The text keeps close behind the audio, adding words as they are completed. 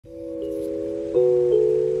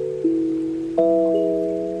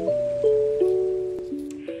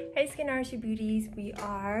Archie Beauties. We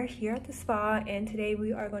are here at the spa, and today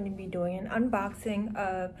we are going to be doing an unboxing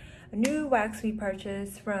of a new wax we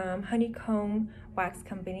purchased from Honeycomb Wax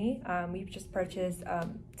Company. We've just purchased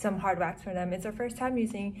some hard wax from them. It's our first time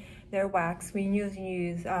using their wax. We usually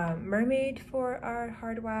use Mermaid for our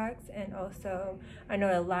hard wax, and also I know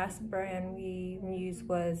the last brand we used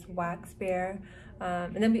was Wax Bear.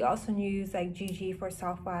 And then we also use like GG for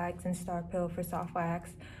soft wax and Star Pill for soft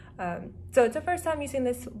wax. So it's the first time using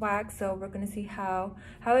this wax, so we're gonna see how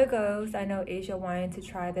it goes. I know Asia wanted to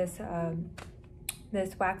try this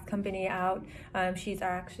this wax company out. She's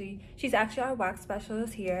actually our wax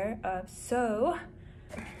specialist here. So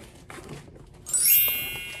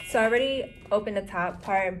I already opened the top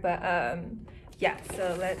part, but yeah.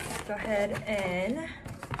 So let's go ahead and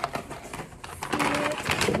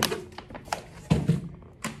see it.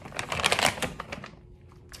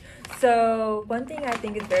 So one thing I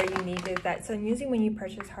think is very unique is that, so usually when you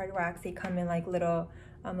purchase hard wax, they come in like little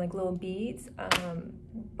beads,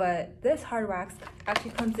 but this hard wax actually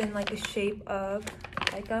comes in like the shape of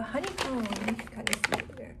like a honeycomb. You can kind of see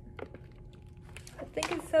it there. I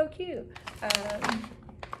think it's so cute.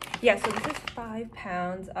 Yeah, so this is 5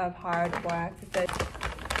 pounds of hard wax.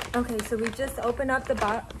 Okay, so we just opened up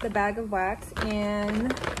the bag of wax,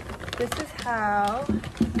 and this is how.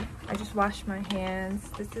 I just washed my hands.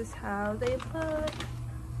 This is how they look.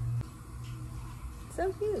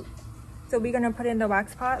 So cute. So we're gonna put it in the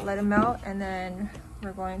wax pot, let it melt, and then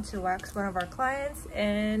we're going to wax one of our clients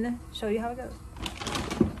and show you how it goes.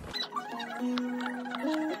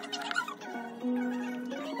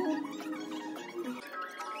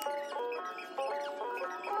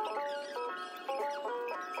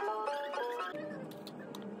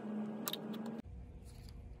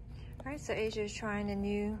 All right, so Asia is trying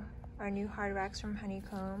our new hard wax from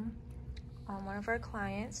Honeycomb on one of our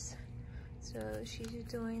clients. So she's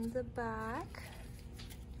doing the back.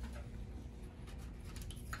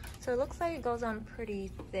 So it looks like it goes on pretty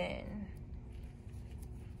thin.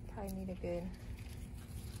 Probably need a good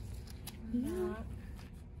knot.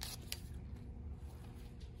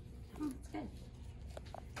 Oh, it's good.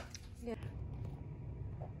 Yeah.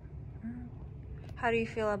 How do you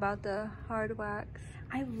feel about the hard wax?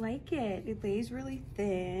 I like it. It lays really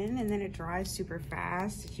thin and then it dries super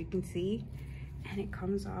fast, as you can see. And it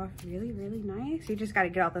comes off really, really nice. You just got to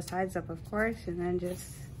get all the sides up, of course, and then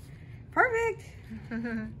just perfect.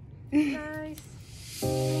 Nice.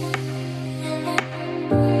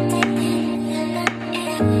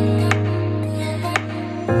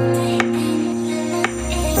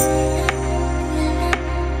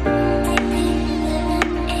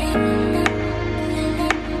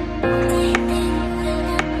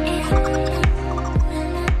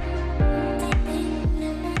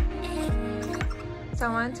 So I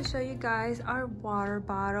wanted to show you guys our water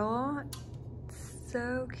bottle. It's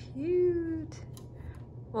so cute.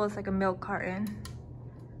 Well, it's like a milk carton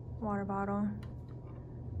water bottle.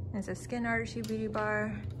 It's a Skin Artistry Beauty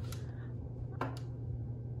Bar.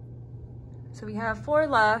 So we have 4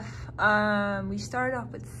 left. We started off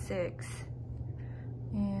with 6.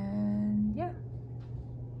 And yeah.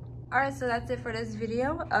 Alright, so that's it for this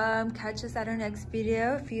video. Catch us at our next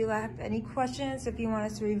video. If you have any questions, if you want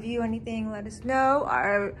us to review anything, let us know.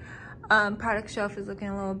 Our product shelf is looking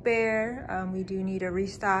a little bare. We do need a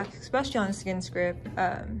restock, especially on Skin Script.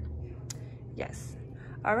 Yes.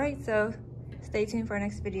 Alright, so stay tuned for our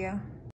next video.